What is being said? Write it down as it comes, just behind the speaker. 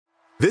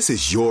This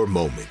is your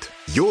moment,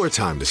 your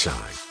time to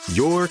shine,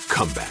 your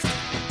comeback.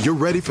 You're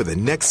ready for the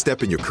next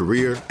step in your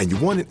career, and you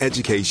want an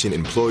education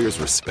employers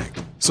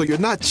respect. So you're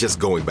not just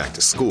going back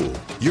to school,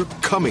 you're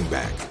coming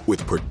back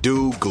with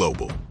Purdue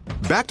Global.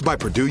 Backed by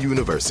Purdue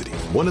University,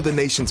 one of the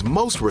nation's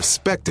most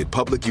respected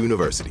public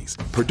universities,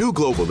 Purdue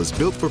Global is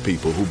built for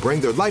people who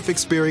bring their life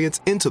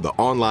experience into the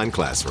online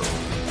classroom.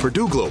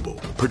 Purdue Global,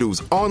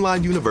 Purdue's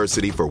online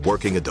university for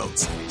working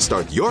adults.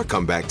 Start your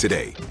comeback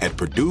today at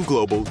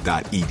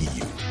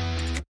purdueglobal.edu.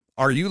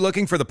 Are you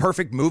looking for the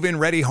perfect move-in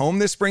ready home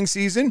this spring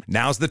season?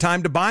 Now's the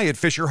time to buy at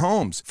Fisher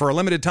Homes. For a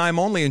limited time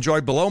only,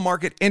 enjoy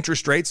below-market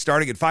interest rates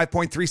starting at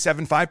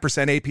 5.375%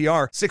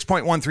 APR,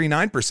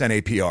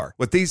 6.139% APR.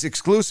 With these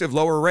exclusive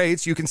lower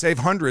rates, you can save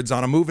hundreds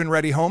on a move-in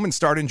ready home and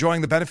start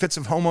enjoying the benefits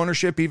of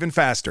homeownership even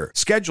faster.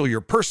 Schedule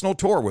your personal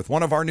tour with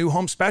one of our new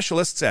home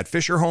specialists at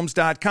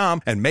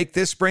FisherHomes.com and make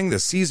this spring the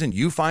season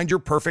you find your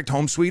perfect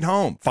home sweet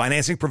home.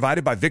 Financing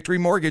provided by Victory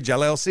Mortgage,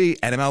 LLC,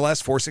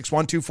 NMLS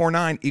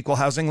 461249, Equal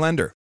Housing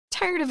Lender.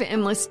 Tired of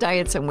endless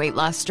diets and weight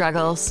loss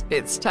struggles?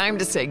 It's time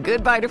to say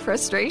goodbye to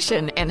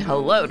frustration and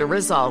hello to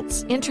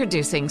results.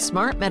 Introducing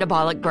Smart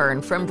Metabolic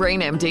Burn from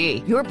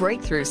BrainMD, your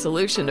breakthrough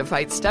solution to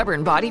fight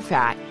stubborn body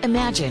fat.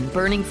 Imagine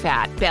burning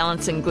fat,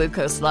 balancing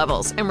glucose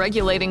levels, and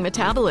regulating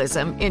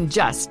metabolism in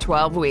just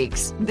 12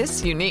 weeks.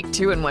 This unique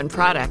 2-in-1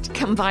 product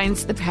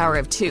combines the power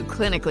of 2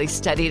 clinically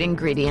studied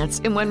ingredients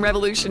in one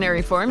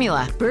revolutionary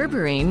formula.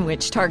 Berberine,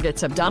 which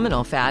targets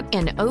abdominal fat,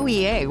 and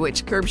OEA,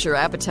 which curbs your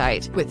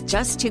appetite. With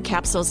just 2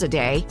 capsules a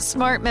day,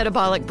 Smart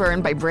Metabolic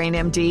Burn by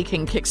BrainMD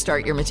can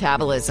kickstart your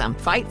metabolism,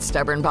 fight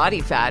stubborn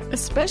body fat,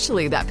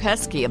 especially that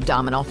pesky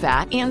abdominal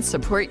fat, and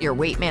support your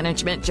weight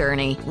management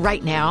journey.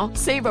 Right now,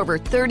 save over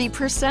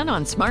 30%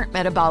 on Smart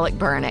Metabolic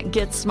Burn at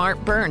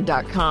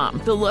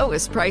GetSmartBurn.com. The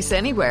lowest price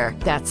anywhere.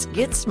 That's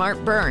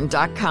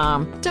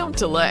GetSmartBurn.com. Don't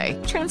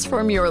delay.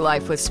 Transform your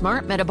life with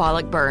Smart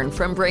Metabolic Burn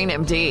from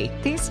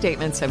BrainMD. These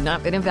statements have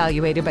not been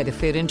evaluated by the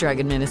Food and Drug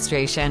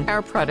Administration.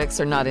 Our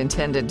products are not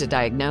intended to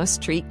diagnose,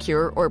 treat,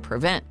 cure, or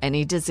prevent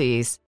any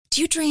disease.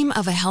 Do you dream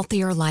of a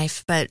healthier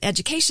life, but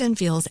education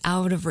feels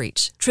out of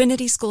reach?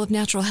 Trinity School of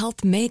Natural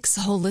Health makes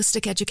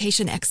holistic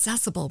education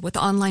accessible with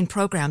online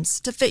programs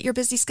to fit your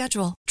busy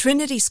schedule.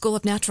 Trinity School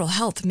of Natural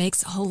Health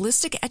makes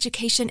holistic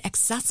education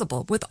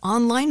accessible with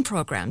online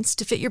programs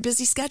to fit your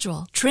busy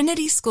schedule.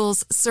 Trinity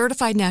School's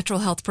Certified Natural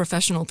Health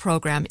Professional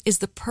Program is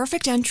the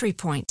perfect entry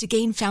point to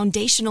gain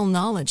foundational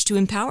knowledge to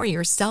empower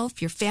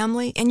yourself, your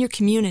family, and your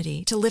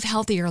community to live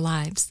healthier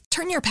lives.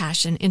 Turn your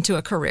passion into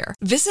a career.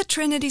 Visit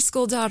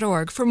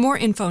trinityschool.org for more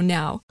info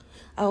now.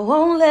 I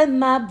won't let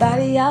my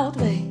body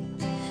outweigh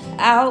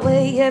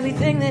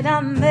everything that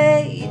I'm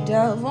made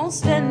of. Won't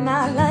spend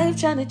my life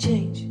trying to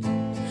change.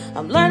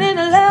 I'm learning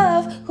to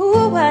love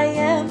who I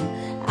am.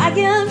 I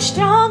am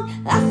strong,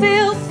 I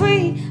feel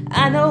free.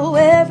 I know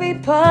every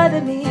part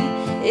of me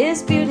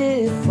is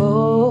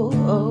beautiful,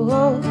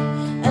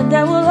 and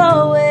I will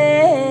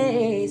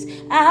always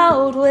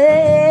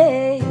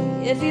outweigh.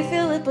 If you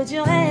feel it, put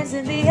your hands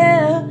in the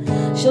air.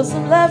 Show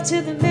some love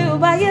to the mirror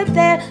while you're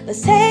there.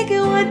 Let's take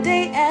it one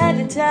day at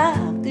a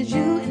time, 'cause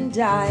you and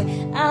I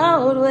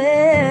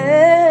outweigh.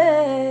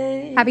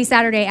 Happy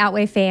Saturday,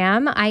 Outweigh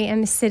fam. I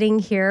am sitting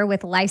here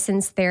with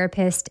licensed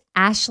therapist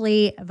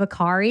Ashley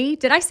Vicari.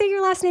 Did I say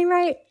your last name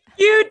right?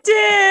 You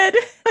did.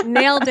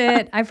 Nailed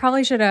it. I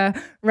probably should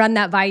have run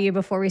that by you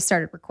before we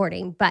started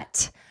recording,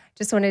 but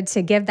just wanted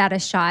to give that a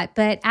shot.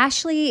 But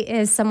Ashley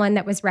is someone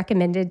that was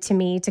recommended to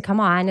me to come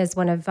on as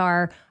one of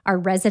our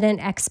resident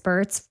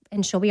experts,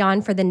 and she'll be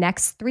on for the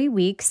next 3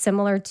 weeks,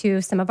 similar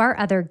to some of our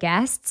other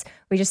guests.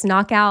 We just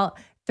knock out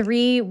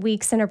 3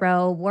 weeks in a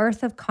row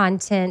worth of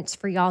content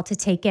for y'all to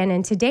take in.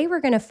 And today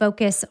we're going to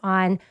focus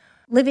on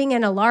living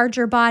in a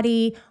larger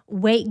body,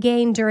 weight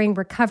gain during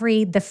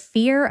recovery, the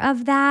fear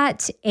of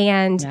that,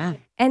 and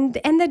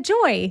the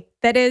joy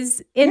that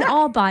is in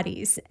all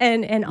bodies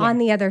and on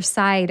the other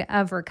side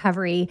of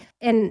recovery.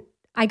 And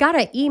I got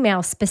an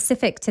email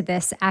specific to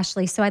this,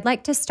 Ashley, so I'd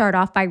like to start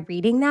off by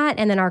reading that,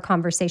 and then our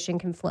conversation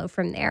can flow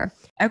from there.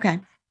 Okay,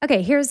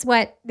 here's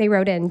what they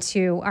wrote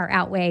into our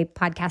Outweigh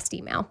podcast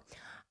email.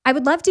 I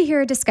would love to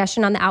hear a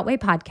discussion on the Outweigh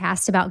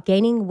podcast about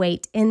gaining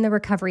weight in the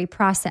recovery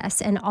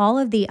process and all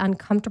of the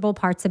uncomfortable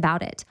parts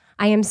about it.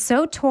 I am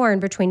so torn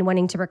between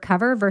wanting to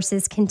recover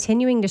versus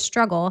continuing to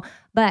struggle,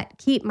 but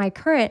keep my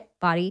current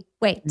body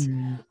weight.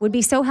 Would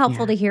be so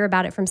helpful to hear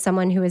about it from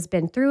someone who has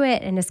been through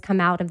it and has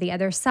come out of the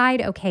other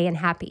side okay and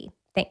happy.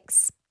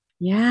 Thanks.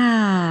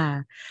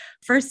 Yeah.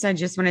 First, I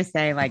just want to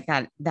say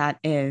that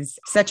is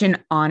such an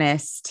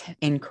honest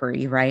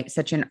inquiry, right?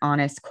 Such an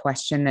honest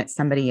question that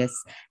somebody is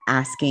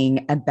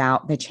asking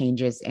about the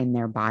changes in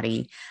their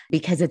body,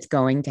 because it's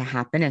going to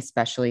happen,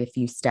 especially if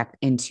you step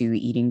into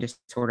eating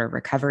disorder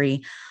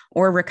recovery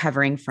or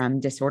recovering from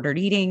disordered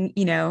eating,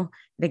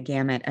 the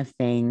gamut of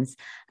things.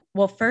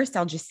 Well, first,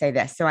 I'll just say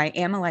this. So I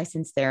am a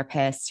licensed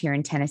therapist here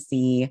in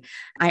Tennessee.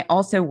 I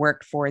also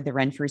work for the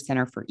Renfrew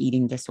Center for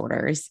Eating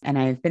Disorders, and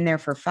I've been there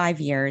for 5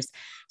 years.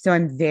 So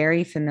I'm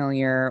very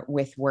familiar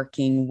with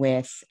working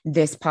with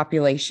this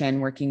population,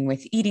 working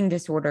with eating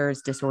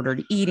disorders,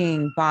 disordered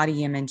eating,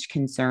 body image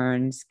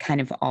concerns, kind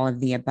of all of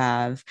the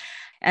above.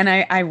 And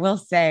I will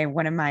say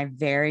one of my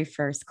very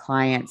first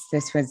clients,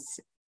 this was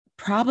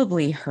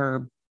probably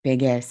her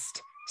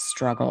biggest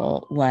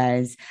struggle,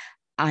 was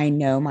I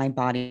know my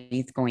body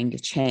is going to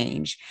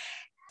change.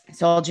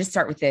 So I'll just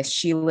start with this.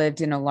 She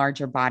lived in a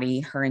larger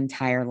body her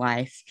entire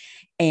life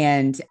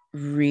and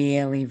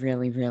really,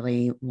 really,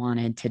 really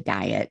wanted to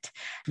diet,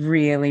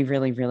 really,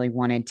 really, really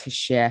wanted to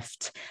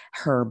shift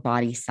her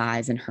body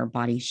size and her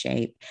body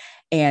shape.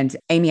 And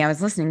Amy, I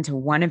was listening to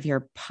one of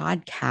your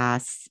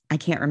podcasts. I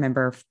can't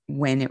remember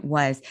when it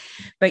was,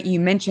 but you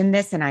mentioned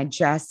this, and I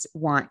just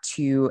want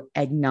to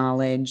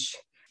acknowledge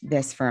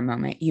this for a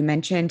moment. You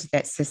mentioned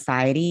that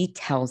society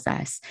tells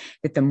us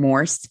that the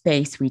more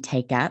space we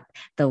take up,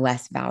 the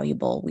less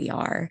valuable we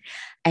are.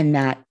 And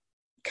that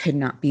could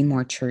not be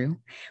more true.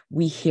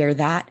 We hear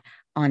that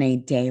on a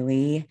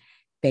daily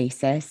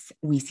basis.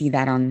 We see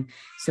that on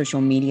social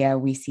media.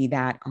 We see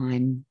that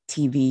on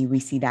TV. We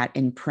see that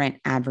in print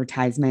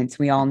advertisements.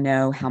 We all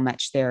know how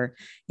much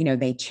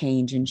they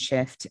change and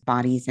shift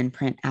bodies in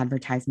print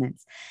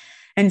advertisements.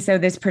 And so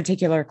this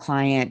particular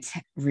client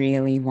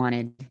really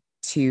wanted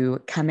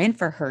to come in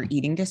for her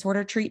eating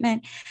disorder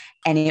treatment.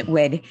 And it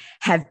would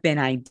have been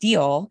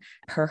ideal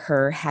for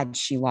her had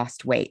she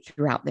lost weight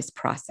throughout this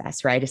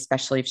process, right?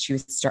 Especially if she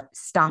was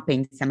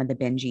stopping some of the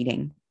binge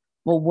eating.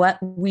 Well, what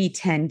we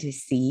tend to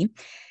see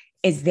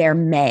is there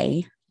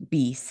may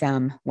be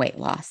some weight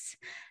loss.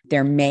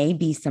 There may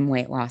be some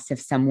weight loss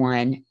if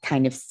someone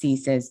kind of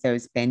ceases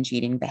those binge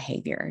eating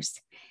behaviors,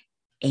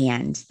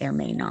 and there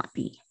may not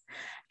be.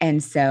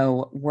 And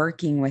so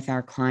working with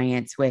our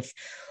clients with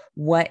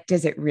what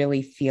does it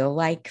really feel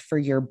like for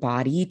your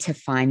body to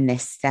find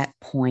this set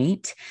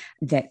point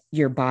that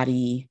your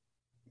body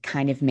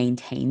kind of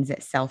maintains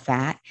itself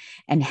at,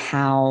 and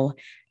how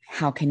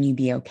can you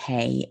be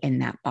okay in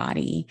that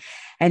body?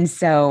 And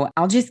so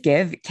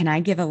can I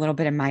give a little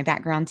bit of my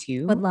background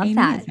too? Would love Amy?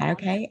 that. Is that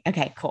okay?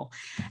 Okay, cool.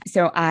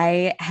 So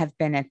I have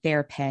been a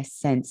therapist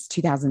since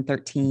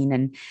 2013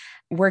 and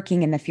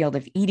working in the field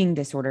of eating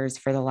disorders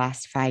for the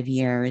last 5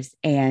 years.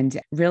 And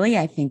really,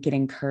 I think it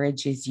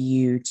encourages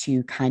you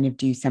to kind of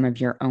do some of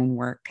your own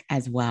work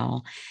as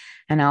well.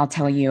 And I'll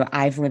tell you,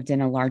 I've lived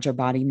in a larger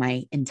body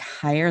my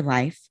entire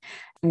life.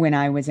 When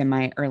I was in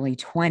my early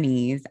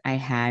 20s, I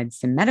had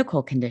some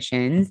medical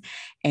conditions.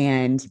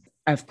 And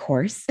of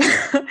course,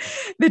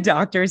 the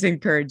doctors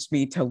encouraged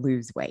me to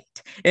lose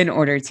weight in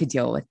order to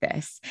deal with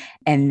this.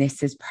 And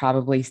this is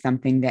probably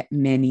something that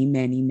many,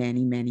 many,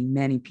 many, many,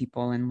 many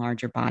people in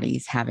larger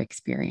bodies have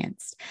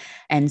experienced.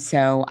 And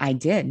so I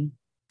did.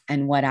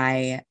 And what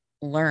I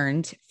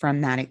learned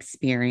from that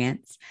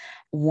experience,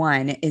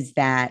 one, is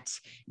that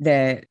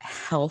the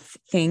health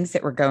things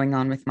that were going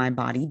on with my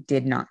body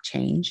did not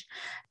change.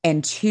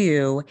 And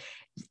two,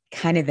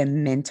 kind of the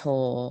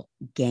mental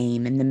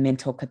game and the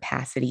mental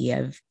capacity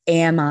of,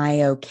 am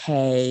I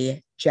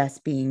okay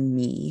just being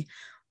me,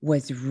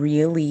 was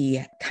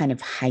really kind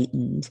of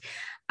heightened.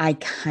 I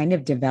kind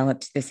of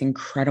developed this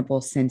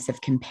incredible sense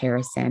of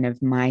comparison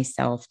of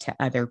myself to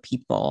other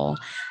people.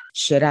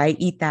 Should I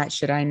eat that?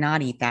 Should I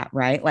not eat that?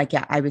 Right? Like,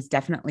 yeah, I was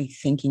definitely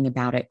thinking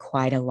about it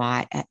quite a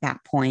lot at that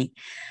point.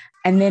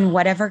 And then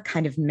whatever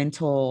kind of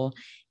mental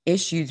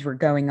issues were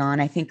going on,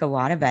 I think a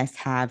lot of us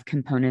have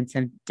components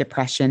of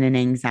depression and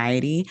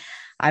anxiety.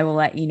 I will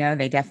let you know,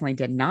 they definitely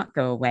did not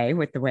go away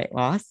with the weight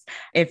loss.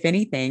 If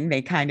anything,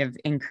 they kind of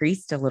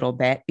increased a little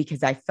bit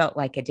because I felt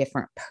like a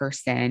different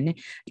person,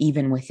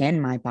 even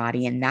within my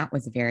body. And that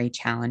was very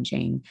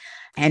challenging.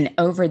 And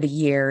over the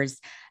years,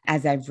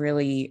 as I've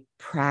really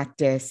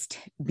practiced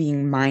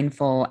being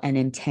mindful and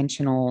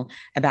intentional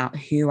about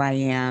who I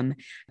am,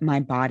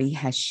 my body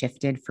has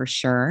shifted for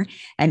sure,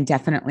 and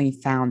definitely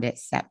found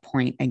its set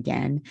point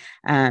again.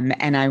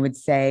 And I would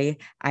say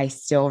I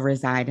still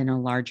reside in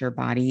a larger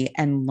body,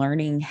 and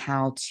learning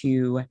how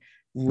to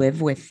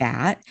live with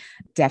that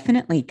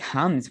definitely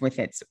comes with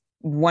its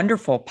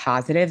wonderful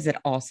positives. It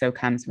also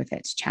comes with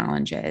its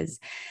challenges.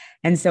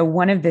 And so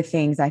one of the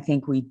things I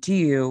think we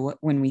do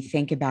when we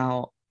think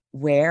about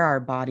where our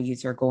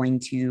bodies are going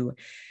to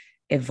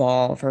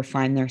evolve or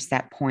find their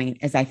set point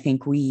is, I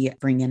think we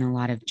bring in a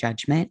lot of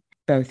judgment,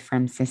 both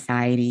from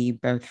society,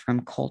 both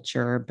from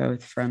culture,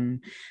 both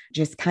from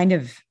just kind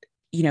of,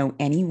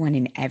 anyone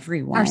and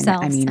everyone.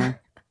 Ourselves. I mean,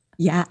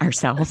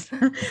 ourselves,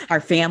 our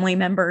family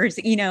members,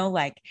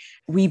 like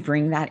we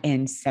bring that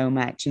in so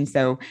much. And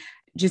so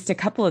just a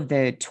couple of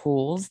the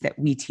tools that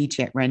we teach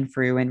at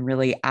Renfrew, and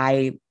really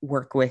I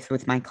work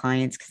with my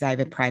clients because I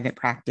have a private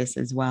practice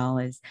as well,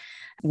 is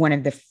one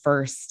of the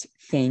first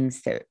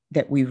things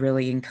that we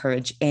really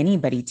encourage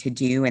anybody to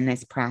do in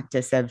this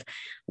practice of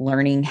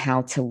learning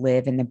how to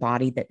live in the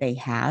body that they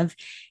have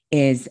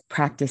is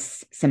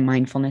practice some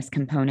mindfulness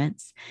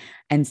components.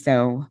 And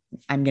so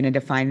I'm going to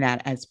define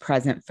that as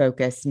present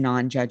focus,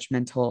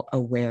 non-judgmental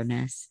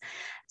awareness.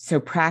 So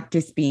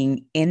practice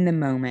being in the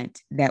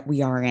moment that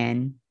we are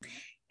in.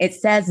 It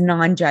says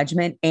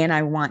non-judgment, and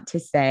I want to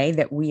say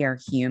that we are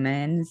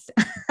humans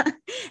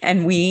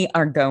and we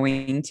are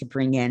going to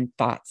bring in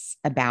thoughts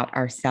about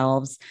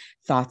ourselves,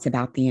 thoughts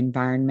about the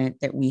environment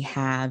that we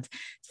have,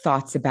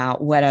 thoughts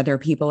about what other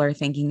people are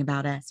thinking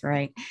about us,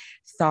 right?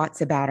 Thoughts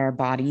about our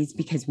bodies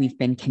because we've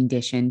been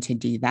conditioned to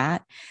do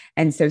that.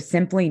 And so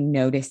simply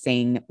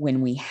noticing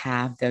when we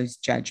have those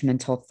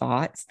judgmental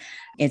thoughts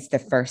is the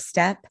first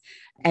step.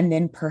 And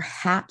then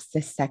perhaps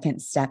the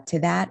second step to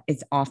that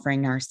is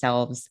offering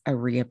ourselves a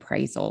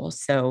reappraisal.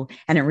 So,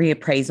 and a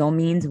reappraisal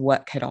means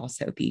what could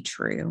also be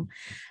true.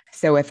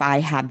 So if I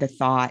have the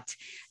thought,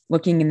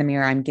 looking in the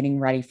mirror, I'm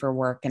getting ready for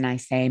work and I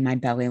say, my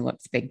belly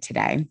looks big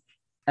today.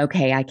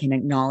 Okay, I can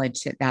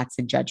acknowledge that that's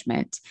a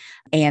judgment.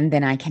 And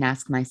then I can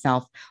ask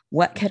myself,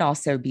 what could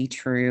also be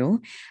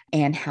true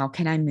and how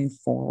can I move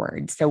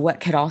forward? So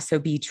what could also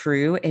be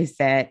true is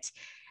that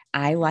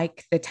I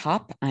like the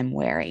top I'm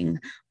wearing,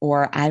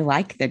 or I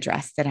like the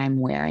dress that I'm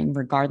wearing,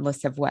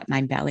 regardless of what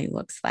my belly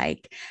looks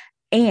like.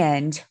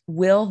 And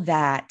will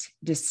that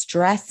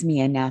distress me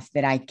enough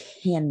that I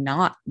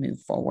cannot move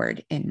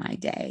forward in my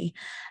day?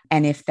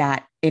 And if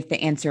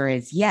the answer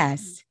is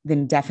yes,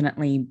 then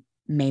definitely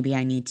maybe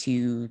I need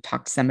to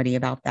talk to somebody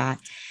about that.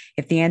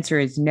 If the answer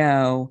is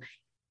no,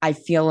 I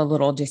feel a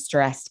little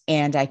distressed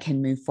and I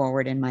can move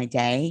forward in my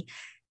day,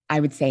 I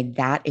would say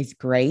that is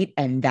great.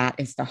 And that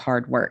is the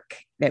hard work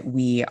that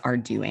we are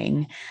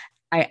doing.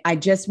 I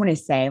just want to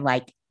say,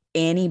 like,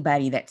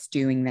 anybody that's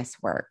doing this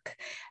work,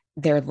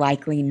 they're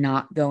likely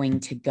not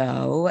going to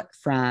go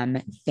from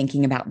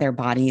thinking about their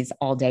bodies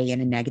all day in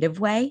a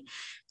negative way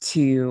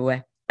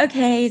to,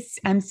 okay,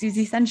 I'm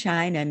Susie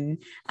Sunshine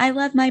and I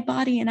love my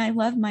body and I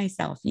love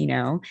myself, you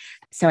know?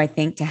 So I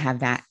think to have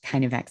that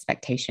kind of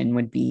expectation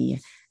would be,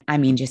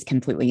 just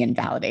completely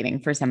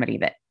invalidating for somebody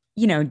that,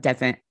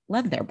 doesn't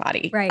love their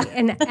body. Right.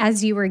 And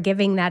as you were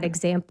giving that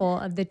example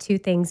of the two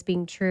things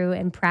being true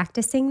and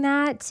practicing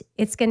that,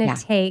 it's going to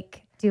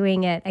take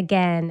doing it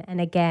again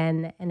and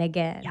again and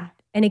again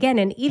and again.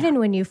 And even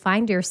when you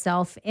find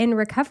yourself in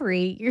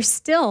recovery,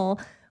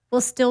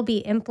 will still be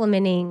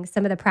implementing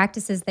some of the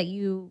practices that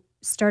you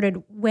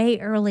started way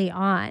early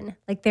on.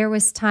 Like there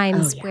was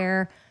times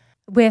where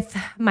with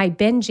my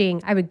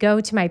binging, I would go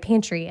to my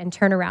pantry and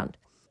turn around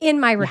in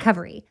my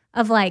recovery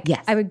of like,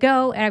 I would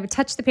go and I would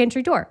touch the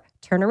pantry door,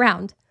 turn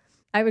around.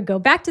 I would go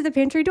back to the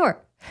pantry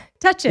door,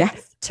 touch it,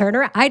 turn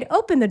around. I'd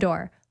open the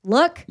door,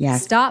 look,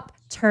 stop,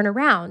 turn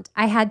around.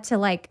 I had to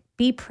like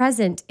be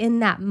present in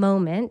that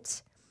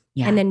moment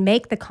and then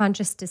make the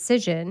conscious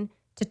decision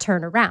to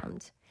turn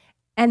around.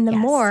 And the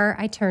more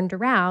I turned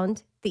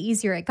around, the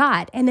easier it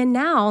got. And then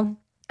now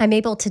I'm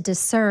able to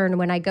discern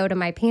when I go to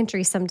my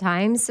pantry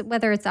sometimes,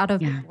 whether it's out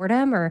of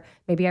boredom or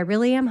maybe I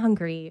really am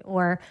hungry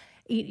or,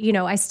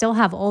 I still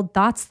have old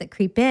thoughts that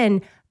creep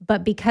in,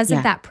 but because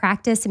of that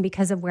practice and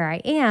because of where I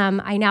am,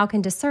 I now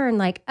can discern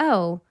like,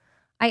 oh,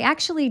 I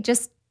actually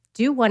just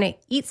do want to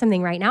eat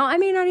something right now. I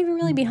may not even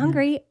really be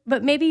hungry,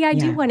 but maybe I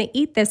do want to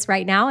eat this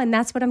right now. And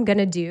that's what I'm going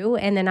to do.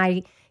 And then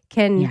I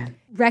can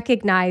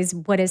recognize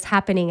what is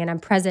happening and I'm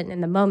present in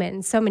the moment.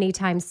 And so many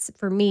times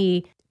for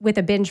me with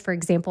a binge, for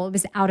example, it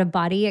was out of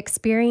body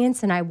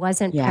experience and I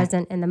wasn't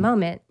present in the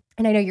moment.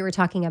 And I know you were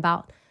talking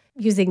about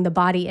using the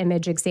body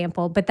image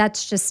example, but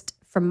that's just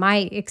from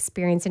my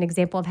experience, an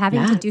example of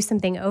having to do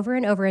something over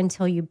and over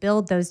until you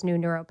build those new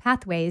neural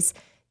pathways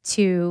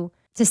to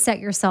set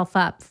yourself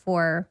up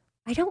for,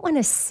 I don't want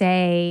to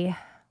say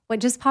what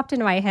just popped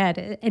into my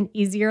head, an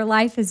easier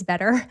life is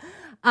better.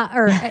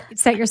 Or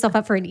set yourself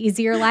up for an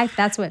easier life.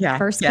 That's what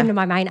first came to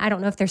my mind. I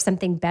don't know if there's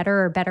something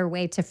better or better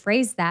way to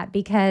phrase that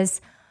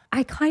because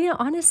I kind of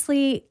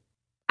honestly,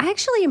 I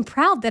actually am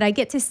proud that I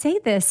get to say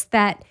this,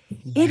 that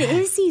it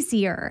is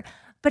easier,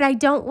 but I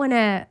don't want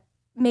to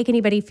make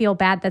anybody feel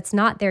bad that's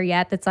not there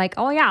yet. That's like,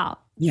 oh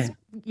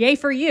yay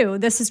for you.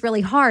 This is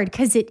really hard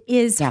because it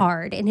is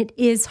hard and it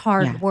is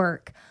hard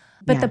work.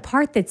 But the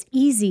part that's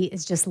easy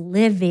is just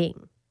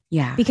living.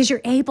 Yeah. Because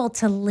you're able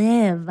to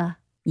live.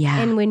 Yeah.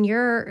 And when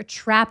you're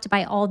trapped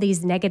by all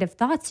these negative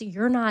thoughts,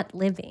 you're not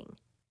living.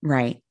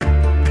 Right.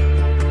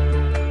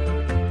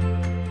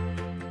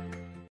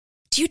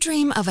 Do you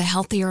dream of a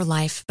healthier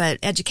life, but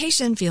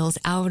education feels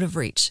out of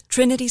reach?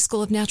 Trinity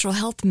School of Natural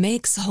Health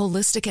makes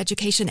holistic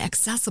education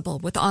accessible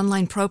with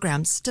online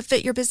programs to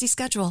fit your busy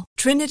schedule.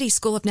 Trinity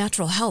School of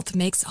Natural Health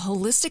makes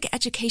holistic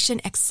education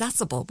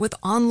accessible with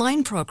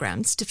online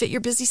programs to fit your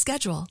busy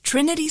schedule.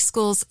 Trinity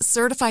School's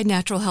Certified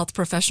Natural Health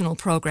Professional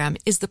Program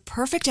is the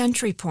perfect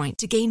entry point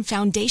to gain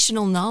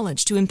foundational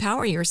knowledge to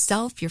empower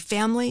yourself, your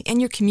family,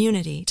 and your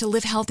community to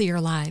live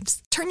healthier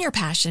lives. Turn your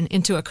passion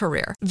into a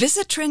career.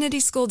 Visit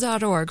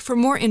trinityschool.org for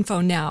more info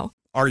now.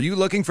 Are you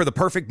looking for the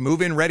perfect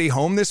move-in ready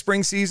home this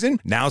spring season?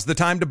 Now's the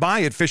time to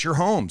buy at Fisher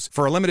Homes.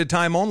 For a limited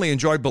time only,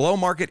 enjoy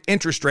below-market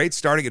interest rates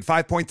starting at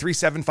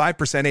 5.375%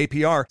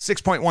 APR,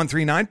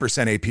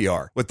 6.139%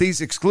 APR. With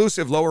these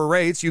exclusive lower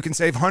rates, you can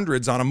save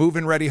hundreds on a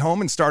move-in ready home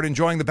and start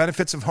enjoying the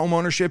benefits of home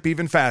ownership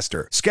even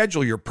faster.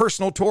 Schedule your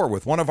personal tour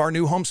with one of our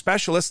new home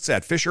specialists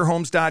at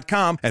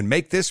FisherHomes.com and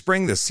make this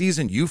spring the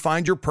season you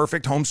find your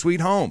perfect home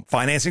sweet home.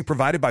 Financing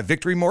provided by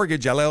Victory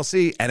Mortgage,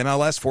 LLC,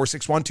 NMLS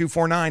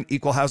 461249,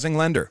 Equal Housing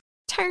Lender.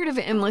 Tired of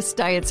endless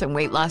diets and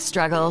weight loss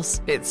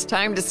struggles? It's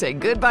time to say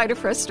goodbye to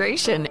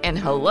frustration and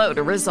hello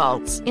to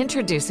results.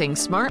 Introducing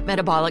Smart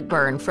Metabolic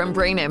Burn from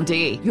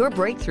BrainMD, your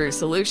breakthrough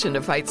solution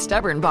to fight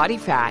stubborn body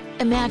fat.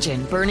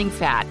 Imagine burning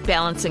fat,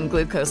 balancing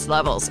glucose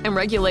levels, and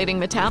regulating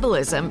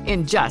metabolism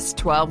in just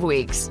 12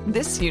 weeks.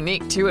 This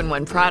unique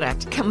 2-in-1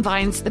 product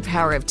combines the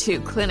power of 2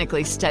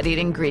 clinically studied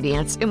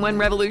ingredients in one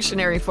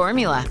revolutionary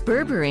formula.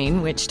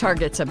 Berberine, which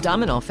targets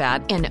abdominal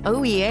fat, and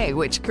OEA,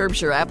 which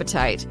curbs your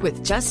appetite.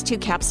 With just 2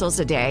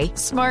 capsules a day,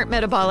 Smart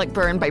Metabolic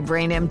Burn by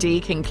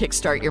BrainMD can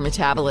kickstart your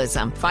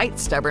metabolism, fight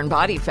stubborn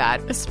body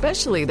fat,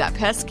 especially that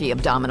pesky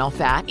abdominal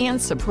fat,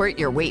 and support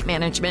your weight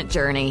management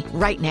journey.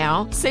 Right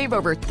now, save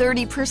over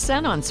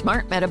 30% on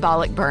Smart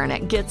Metabolic Burn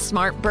at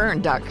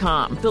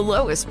GetSmartBurn.com. The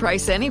lowest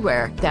price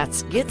anywhere.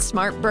 That's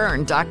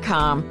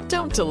GetSmartBurn.com.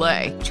 Don't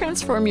delay.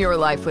 Transform your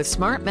life with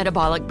Smart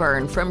Metabolic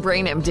Burn from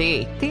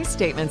BrainMD. These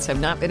statements have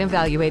not been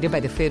evaluated by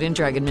the Food and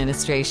Drug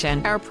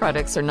Administration. Our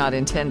products are not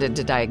intended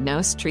to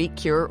diagnose, treat,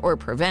 cure, or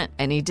prevent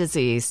any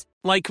disease.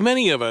 Like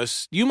many of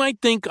us, you might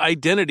think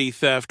identity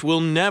theft will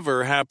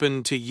never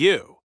happen to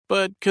you.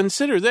 But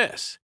consider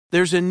this.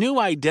 There's a new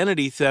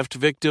identity theft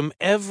victim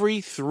every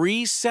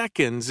 3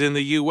 seconds in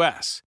the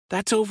U.S.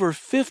 That's over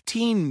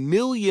 15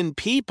 million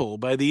people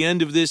by the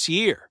end of this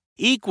year,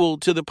 equal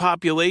to the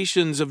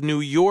populations of New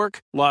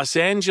York, Los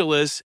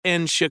Angeles,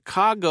 and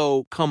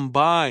Chicago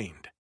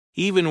combined.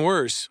 Even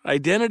worse,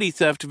 identity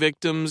theft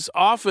victims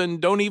often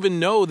don't even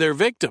know they're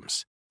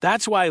victims.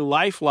 That's why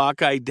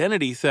LifeLock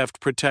Identity Theft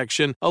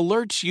Protection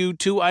alerts you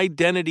to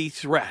identity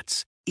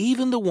threats,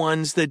 even the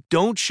ones that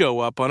don't show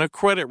up on a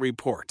credit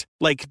report,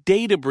 like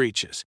data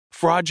breaches,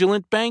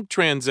 fraudulent bank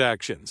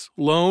transactions,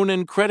 loan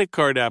and credit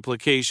card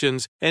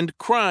applications, and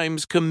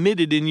crimes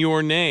committed in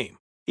your name.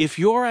 If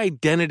your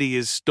identity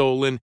is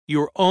stolen,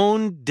 your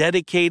own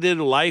dedicated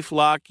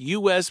LifeLock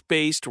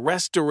U.S.-based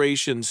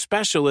restoration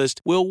specialist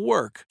will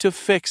work to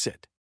fix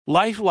it.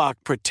 LifeLock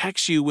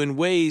protects you in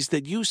ways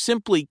that you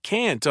simply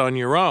can't on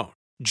your own.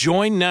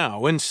 Join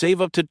now and save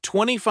up to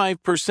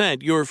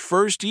 25% your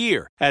first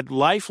year at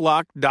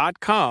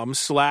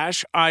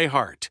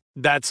LifeLock.com/iHeart.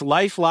 That's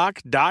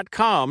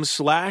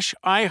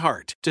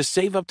LifeLock.com/iHeart to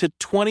save up to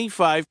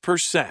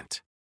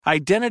 25%.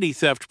 Identity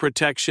theft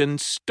protection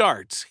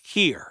starts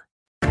here.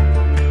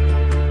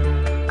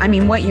 I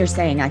mean, what you're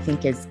saying, I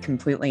think, is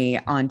completely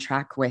on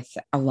track with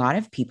a lot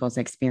of people's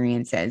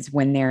experiences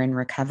when they're in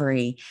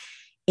recovery.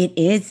 It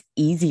is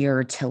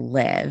easier to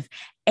live.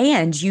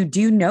 And you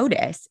do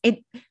notice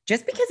it.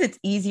 Just because it's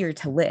easier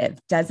to live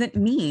doesn't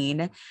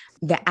mean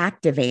the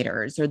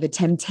activators or the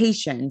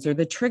temptations or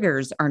the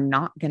triggers are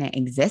not going to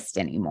exist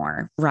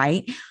anymore,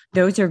 right?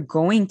 Those are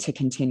going to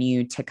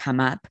continue to come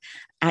up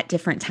at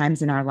different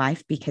times in our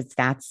life because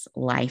that's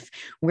life.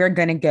 We're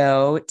going to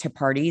go to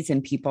parties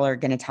and people are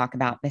going to talk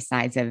about the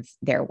size of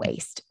their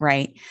waist,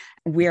 right?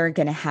 We're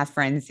going to have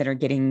friends that are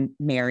getting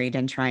married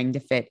and trying to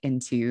fit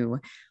into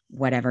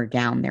whatever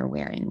gown they're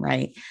wearing,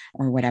 right?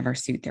 Or whatever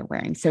suit they're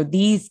wearing. So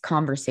these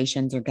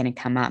conversations are going to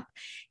come up.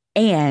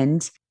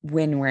 And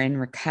when we're in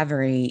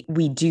recovery,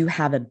 we do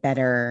have a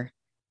better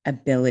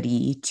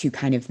ability to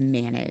kind of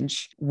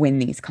manage when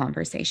these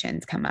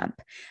conversations come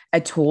up.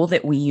 A tool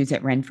that we use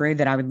at Renfrew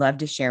that I would love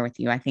to share with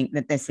you. I think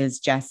that this is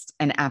just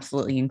an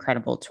absolutely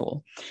incredible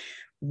tool.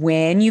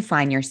 When you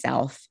find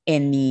yourself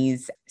in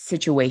these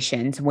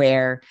situations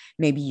where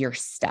maybe you're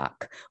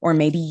stuck, or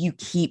maybe you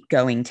keep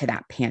going to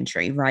that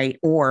pantry, right?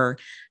 Or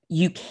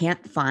you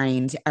can't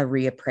find a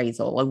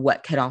reappraisal of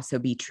what could also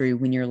be true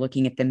when you're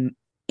looking at them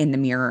in the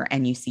mirror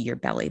and you see your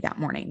belly that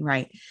morning,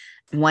 right?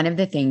 One of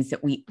the things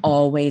that we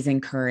always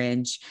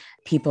encourage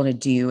people to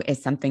do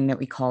is something that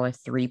we call a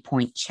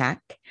 3-point check.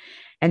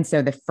 And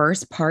so the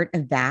first part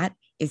of that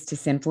is to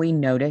simply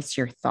notice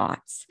your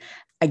thoughts.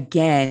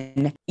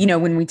 Again,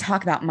 when we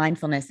talk about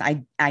mindfulness,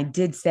 I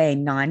did say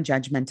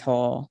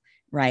non-judgmental,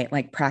 right?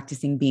 Like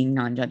practicing being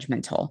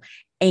non-judgmental.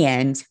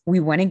 And we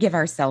want to give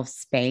ourselves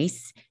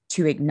space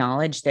to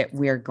acknowledge that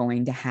we're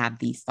going to have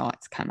these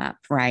thoughts come up,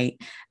 right?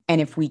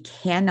 And if we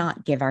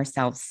cannot give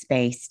ourselves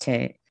space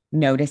to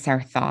notice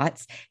our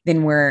thoughts,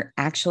 then we're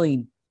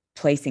actually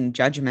placing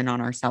judgment on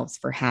ourselves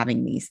for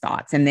having these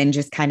thoughts. And then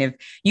just kind of,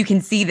 you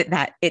can see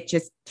that it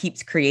just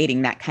keeps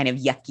creating that kind of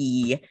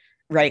yucky,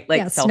 right?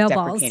 Like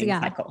self-deprecating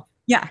cycle.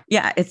 Yeah.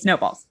 It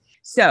snowballs.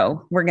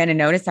 So we're going to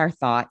notice our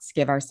thoughts,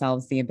 give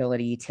ourselves the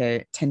ability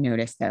to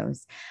notice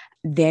those.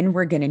 Then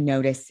we're going to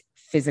notice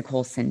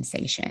physical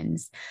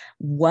sensations.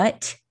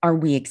 What are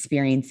we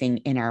experiencing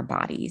in our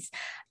bodies?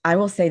 I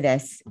will say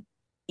this,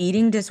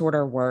 eating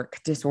disorder work,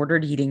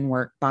 disordered eating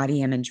work,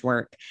 body image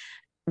work,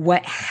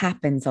 what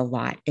happens a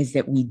lot is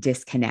that we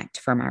disconnect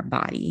from our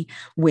body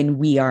when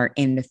we are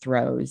in the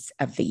throes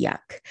of the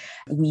yuck.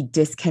 We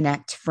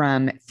disconnect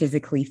from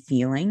physically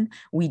feeling.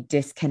 We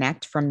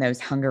disconnect from those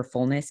hunger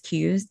fullness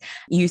cues.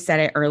 You said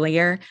it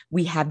earlier,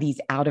 we have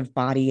these out of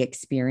body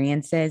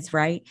experiences,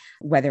 right?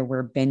 Whether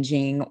we're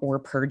binging or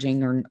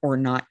purging or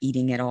not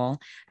eating at all,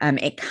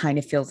 it kind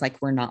of feels like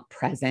we're not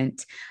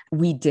present.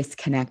 We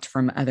disconnect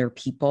from other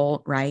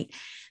people, right?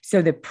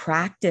 So the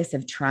practice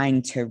of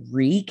trying to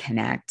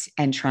reconnect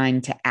and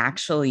trying to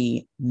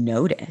actually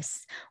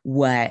notice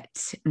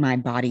what my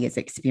body is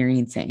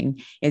experiencing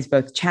is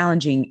both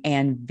challenging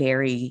and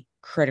very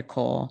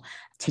critical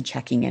to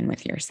checking in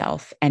with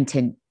yourself and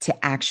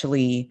to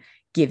actually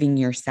giving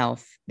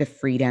yourself the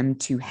freedom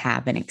to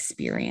have an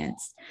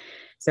experience.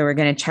 So we're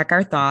going to check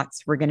our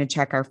thoughts. We're going to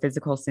check our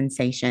physical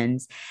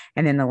sensations.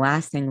 And then the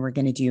last thing we're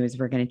going to do is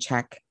we're going to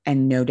check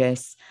and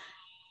notice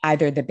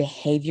either the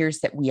behaviors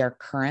that we are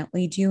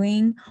currently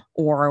doing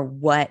or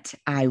what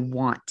I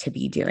want to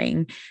be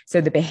doing.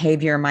 So the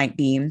behavior might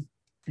be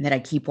that I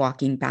keep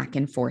walking back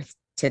and forth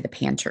to the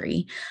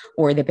pantry,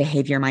 or the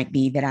behavior might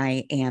be that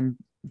I am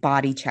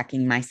body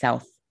checking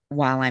myself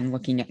while I'm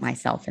looking at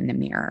myself in the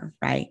mirror,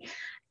 right?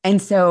 And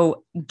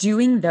so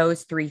doing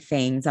those three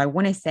things, I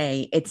want to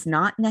say it's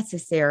not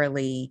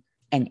necessarily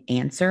an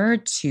answer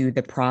to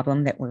the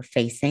problem that we're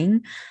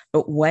facing,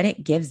 but what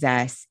it gives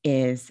us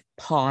is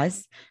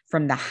pause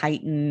from the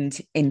heightened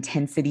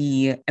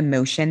intensity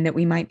emotion that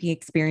we might be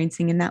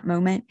experiencing in that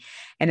moment.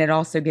 And it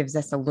also gives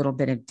us a little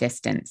bit of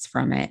distance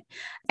from it.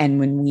 And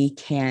when we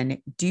can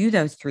do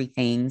those three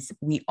things,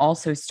 we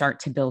also start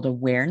to build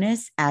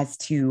awareness as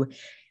to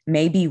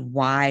maybe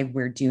why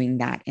we're doing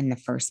that in the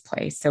first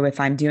place. So if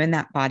I'm doing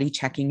that body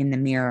checking in the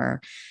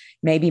mirror,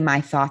 maybe my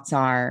thoughts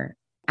are,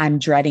 I'm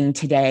dreading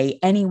today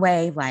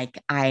anyway, like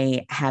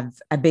I have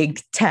a big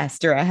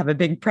test or I have a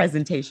big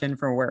presentation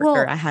for work. Well,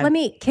 or I have,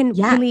 can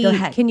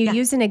you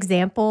use an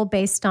example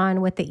based on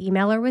what the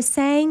emailer was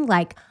saying?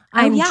 Like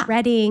I'm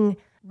dreading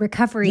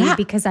recovery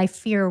because I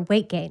fear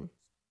weight gain.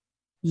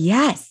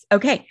 Yes.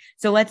 Okay.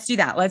 So let's do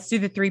that. Let's do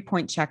the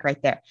 3-point check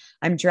right there.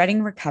 I'm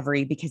dreading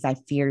recovery because I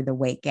fear the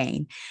weight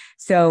gain.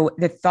 So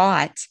the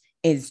thought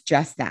is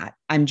just that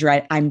I'm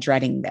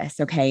dreading this.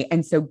 Okay.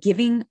 And so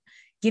giving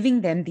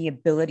them the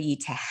ability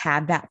to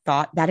have that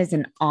thought, that is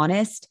an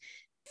honest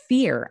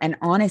fear, an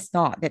honest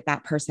thought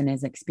that person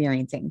is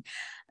experiencing.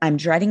 I'm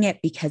dreading it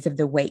because of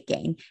the weight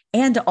gain.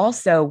 And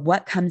also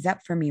what comes up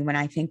for me when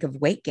I think of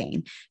weight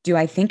gain? Do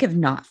I think of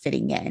not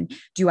fitting in?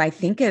 Do I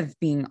think of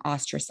being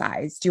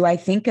ostracized? Do I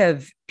think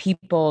of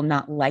people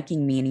not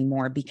liking me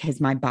anymore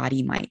because my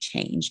body might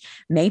change?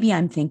 Maybe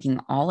I'm thinking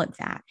all of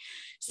that.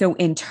 So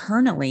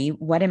internally,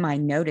 what am I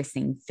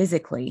noticing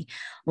physically?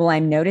 Well,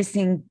 I'm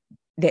noticing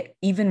that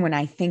even when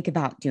I think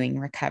about doing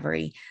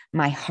recovery,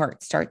 my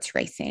heart starts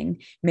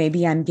racing.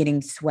 Maybe I'm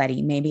getting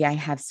sweaty. Maybe I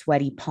have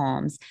sweaty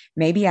palms.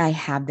 Maybe I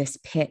have this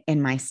pit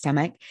in my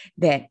stomach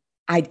that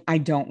I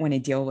don't want to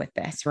deal with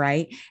this,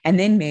 right? And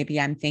then maybe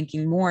I'm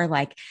thinking more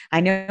like, I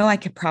know I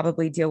could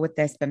probably deal with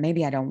this, but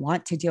maybe I don't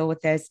want to deal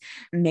with this.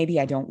 Maybe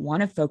I don't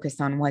want to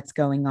focus on what's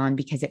going on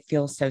because it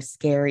feels so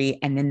scary.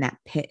 And then that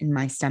pit in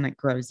my stomach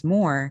grows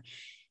more.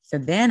 So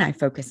then I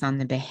focus on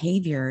the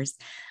behaviors.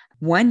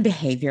 One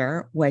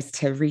behavior was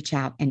to reach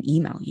out and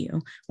email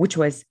you, which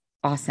was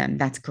awesome.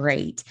 That's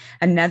great.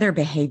 Another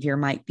behavior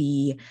might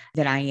be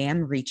that I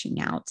am reaching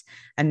out.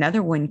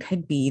 Another one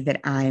could be that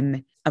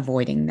I'm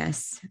avoiding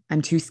this.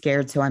 I'm too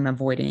scared, so I'm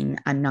avoiding.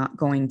 I'm not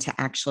going to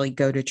actually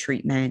go to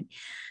treatment.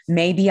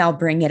 Maybe I'll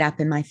bring it up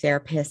in my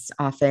therapist's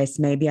office.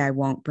 Maybe I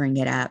won't bring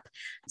it up.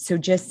 So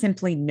just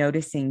simply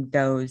noticing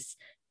those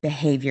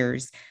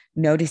behaviors,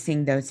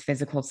 noticing those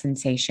physical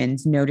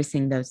sensations,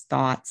 noticing those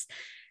thoughts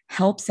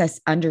helps us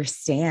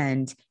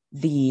understand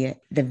the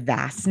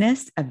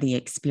vastness of the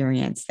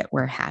experience that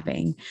we're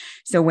having.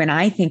 So when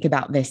I think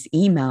about this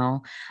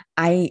email,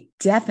 I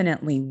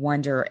definitely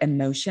wonder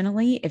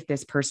emotionally if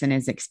this person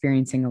is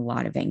experiencing a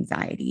lot of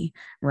anxiety,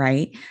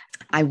 right?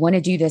 I want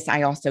to do this.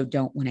 I also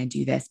don't want to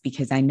do this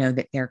because I know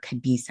that there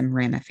could be some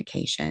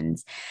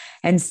ramifications.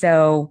 And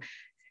so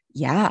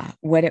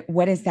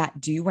what does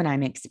that do when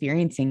I'm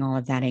experiencing all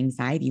of that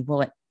anxiety?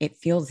 Well, it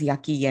feels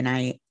yucky and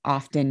I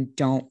often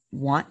don't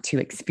want to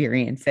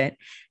experience it.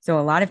 So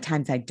a lot of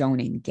times I don't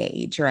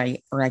engage or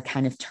I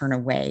kind of turn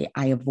away,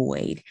 I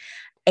avoid.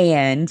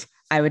 And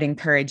I would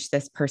encourage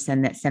this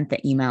person that sent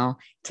the email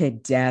to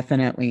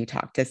definitely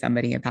talk to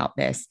somebody about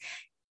this,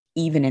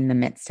 even in the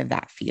midst of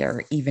that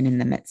fear, even in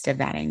the midst of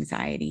that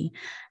anxiety.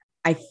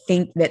 I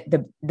think that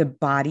the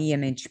body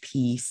image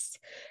piece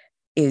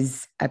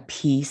is a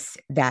piece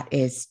that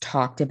is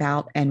talked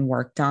about and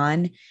worked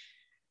on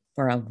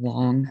for a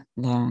long,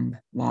 long,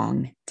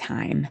 long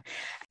time.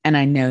 And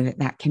I know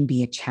that can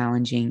be a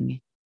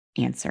challenging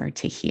answer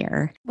to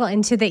hear. Well,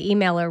 and to the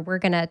emailer, we're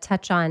going to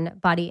touch on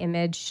body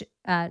image,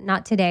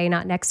 not today,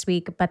 not next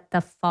week, but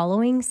the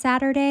following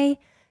Saturday.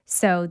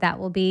 So that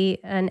will be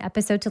an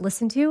episode to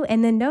listen to.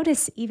 And then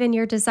notice even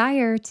your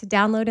desire to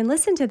download and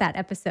listen to that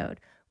episode.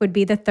 would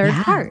be the third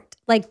part,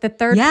 like the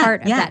third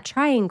part of that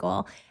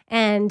triangle.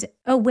 And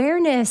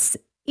awareness,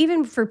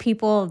 even for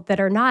people that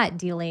are not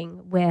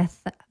dealing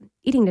with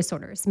eating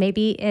disorders,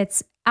 maybe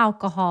it's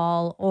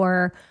alcohol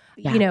or,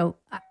 you know,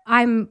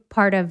 I'm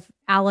part of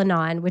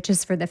Al-Anon, which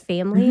is for the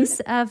families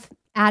of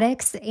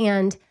addicts.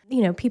 And,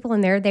 you know, people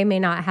in there, they may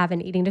not have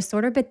an eating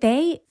disorder, but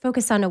they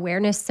focus on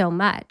awareness so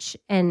much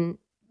and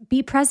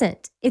be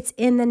present. It's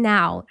in the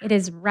now. It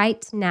is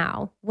right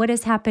now. What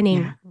is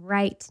happening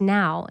right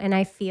now? And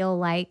I feel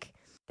like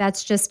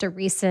that's just a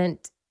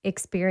recent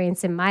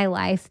experience in my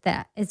life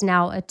that is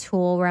now a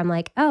tool where I'm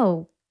like,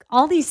 oh,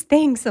 all these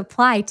things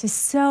apply to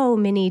so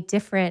many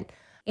different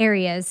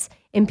areas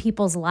in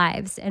people's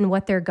lives and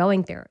what they're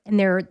going through. And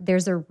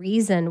there's a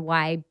reason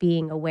why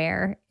being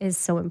aware is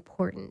so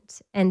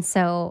important. And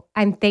so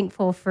I'm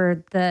thankful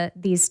for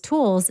these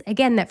tools,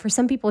 again, that for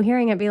some people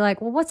hearing it be like,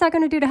 well, what's that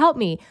going to do to help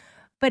me?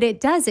 But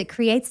it does. It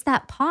creates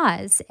that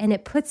pause and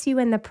it puts you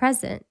in the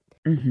present.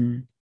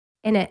 And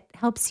it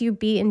helps you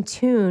be in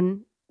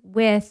tune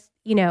with,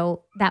 you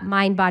know, that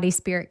mind, body,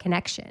 spirit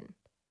connection.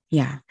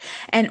 Yeah.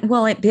 And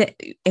well,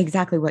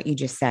 exactly what you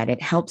just said.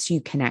 It helps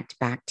you connect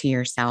back to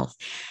yourself.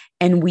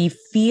 And we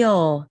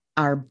feel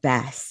our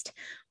best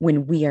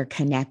when we are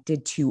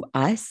connected to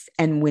us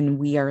and when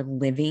we are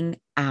living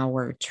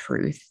our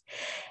truth.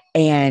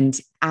 And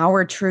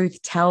our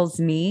truth tells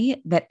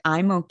me that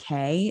I'm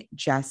okay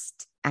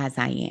just as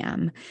I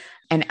am.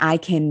 And I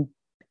can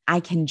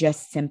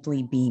just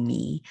simply be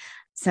me.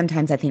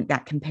 Sometimes I think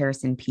that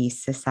comparison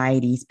piece,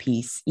 society's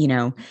piece, you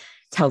know,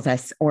 tells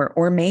us,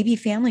 or maybe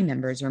family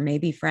members or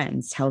maybe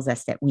friends tells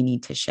us that we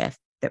need to shift,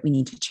 that we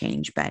need to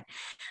change. But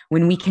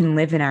when we can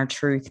live in our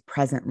truth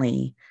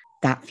presently,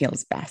 that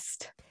feels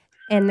best.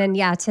 And then,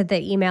 to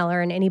the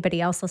emailer and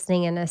anybody else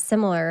listening in a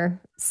similar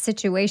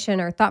situation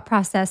or thought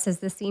process as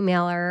this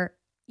emailer,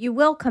 you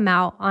will come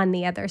out on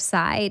the other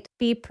side.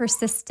 Be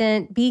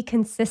persistent, be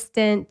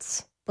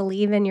consistent,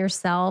 believe in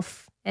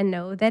yourself, and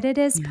know that it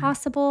is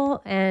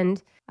possible.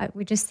 And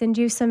we just send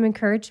you some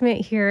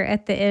encouragement here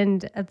at the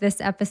end of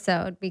this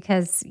episode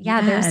because,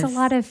 there's a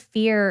lot of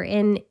fear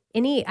in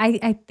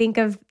I think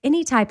of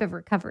any type of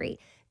recovery.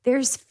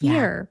 There's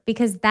fear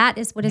because that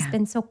is what has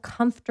been so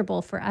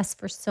comfortable for us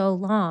for so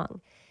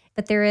long.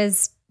 But there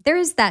is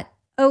that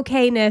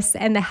okayness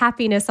and the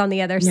happiness on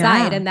the other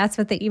side. And that's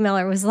what the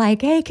emailer was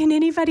like, hey, can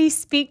anybody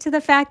speak to the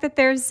fact that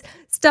there's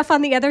stuff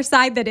on the other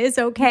side that is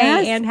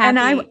okay and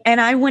happy? And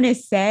I want to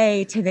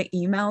say to the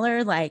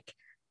emailer, like,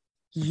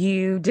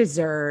 you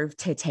deserve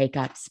to take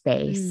up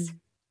space.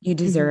 You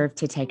deserve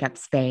to take up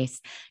space.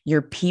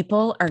 Your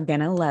people are going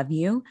to love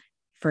you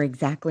for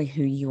exactly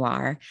who you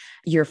are.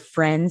 Your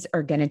friends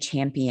are going to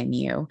champion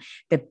you.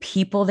 The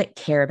people that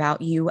care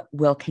about you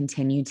will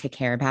continue to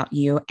care about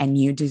you, and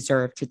you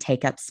deserve to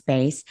take up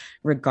space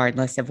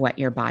regardless of what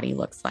your body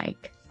looks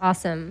like.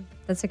 Awesome.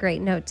 That's a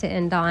great note to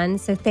end on.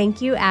 So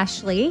thank you,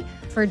 Ashley,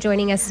 for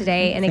joining us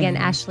today. And again,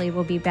 Ashley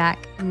will be back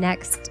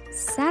next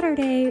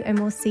Saturday, and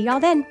we'll see y'all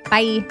then.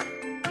 Bye.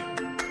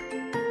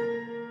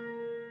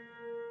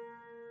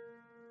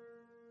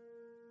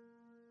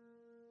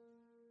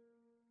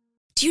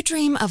 Do you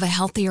dream of a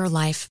healthier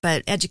life,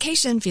 but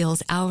education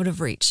feels out of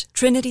reach?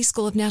 Trinity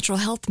School of Natural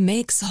Health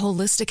makes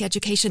holistic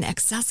education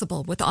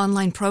accessible with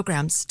online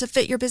programs to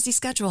fit your busy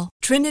schedule.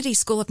 Trinity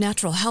School of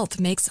Natural Health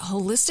makes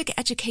holistic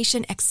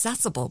education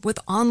accessible with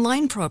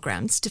online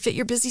programs to fit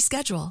your busy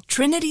schedule.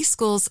 Trinity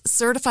School's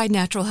Certified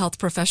Natural Health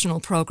Professional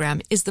Program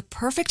is the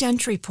perfect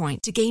entry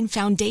point to gain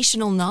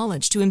foundational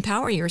knowledge to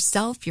empower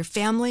yourself, your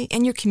family,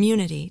 and your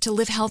community to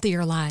live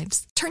healthier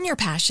lives. Turn your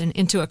passion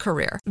into a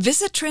career.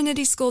 Visit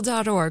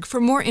trinityschool.org for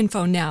more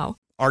info now.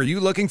 Are you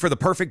looking for the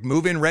perfect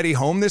move-in ready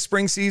home this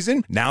spring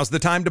season? Now's the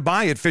time to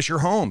buy at Fisher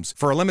Homes.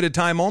 For a limited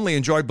time only,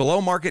 enjoy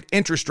below-market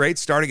interest rates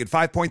starting at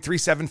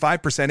 5.375%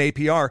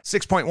 APR,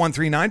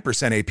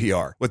 6.139%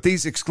 APR. With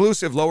these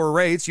exclusive lower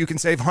rates, you can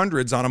save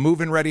hundreds on a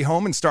move-in ready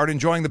home and start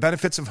enjoying the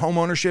benefits of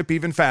homeownership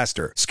even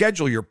faster.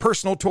 Schedule your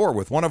personal tour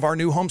with one of our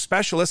new home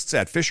specialists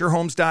at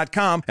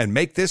FisherHomes.com and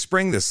make this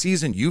spring the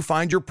season you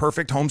find your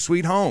perfect home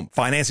sweet home.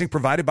 Financing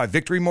provided by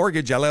Victory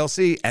Mortgage,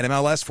 LLC,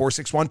 NMLS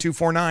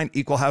 461249,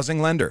 Equal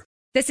Housing Lender.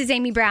 This is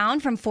Amy Brown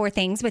from 4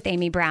 Things with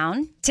Amy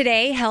Brown.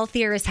 Today,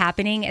 Healthier is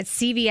happening at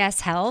CVS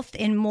Health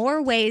in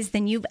more ways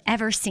than you've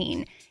ever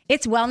seen.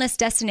 It's wellness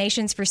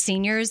destinations for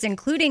seniors,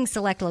 including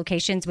select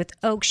locations with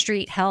Oak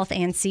Street Health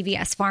and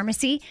CVS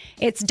Pharmacy.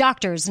 It's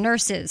doctors,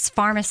 nurses,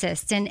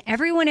 pharmacists, and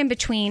everyone in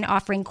between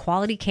offering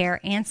quality care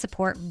and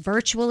support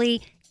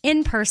virtually,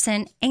 in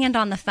person, and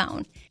on the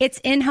phone. It's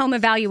in-home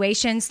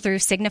evaluations through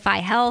Signify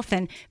Health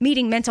and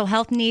meeting mental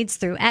health needs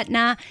through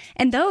Aetna.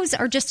 And those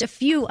are just a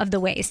few of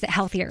the ways that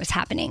Healthier is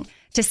happening.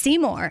 To see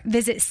more,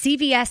 visit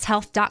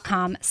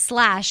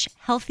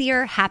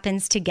cvshealth.com/healthier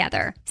happens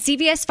together.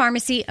 CVS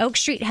Pharmacy, Oak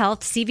Street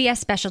Health, CVS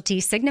Specialty,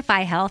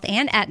 Signify Health,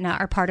 and Aetna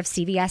are part of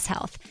CVS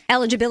Health.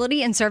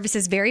 Eligibility and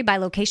services vary by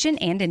location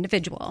and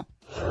individual.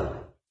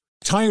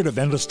 Tired of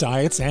endless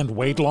diets and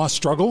weight loss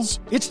struggles?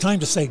 It's time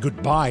to say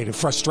goodbye to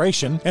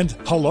frustration and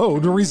hello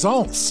to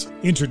results.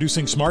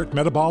 Introducing Smart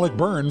Metabolic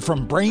Burn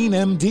from Brain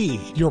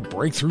MD, your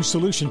breakthrough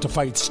solution to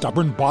fight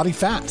stubborn body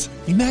fat.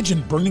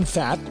 Imagine burning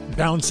fat,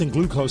 balancing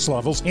glucose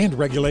levels, and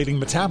regulating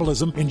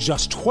metabolism in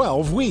just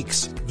 12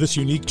 weeks. This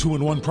unique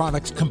 2-in-1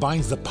 product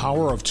combines the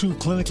power of 2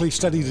 clinically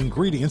studied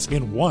ingredients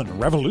in one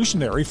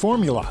revolutionary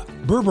formula.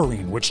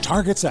 Berberine, which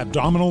targets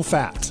abdominal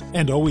fat,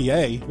 and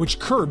OEA, which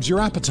curbs your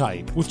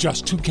appetite. With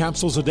just 2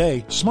 capsules a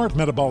day, Smart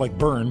Metabolic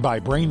Burn by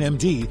Brain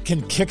MD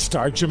can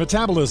kickstart your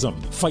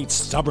metabolism, fight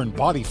stubborn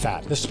body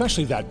fat, especially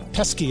that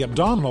pesky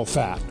abdominal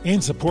fat,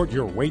 and support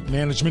your weight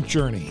management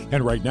journey.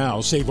 And right now,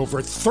 save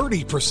over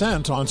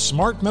 30% on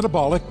Smart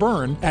Metabolic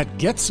Burn at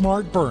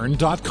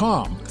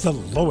GetSmartBurn.com. The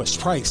lowest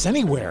price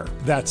anywhere.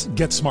 That's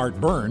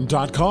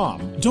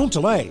GetSmartBurn.com. Don't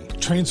delay.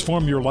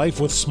 Transform your life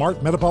with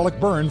Smart Metabolic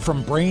Burn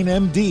from Brain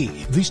MD.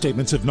 These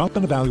statements have not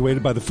been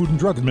evaluated by the Food and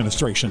Drug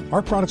Administration.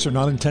 Our products are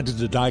not intended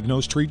to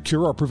diagnose, treat,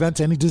 cure, or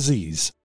prevent any disease.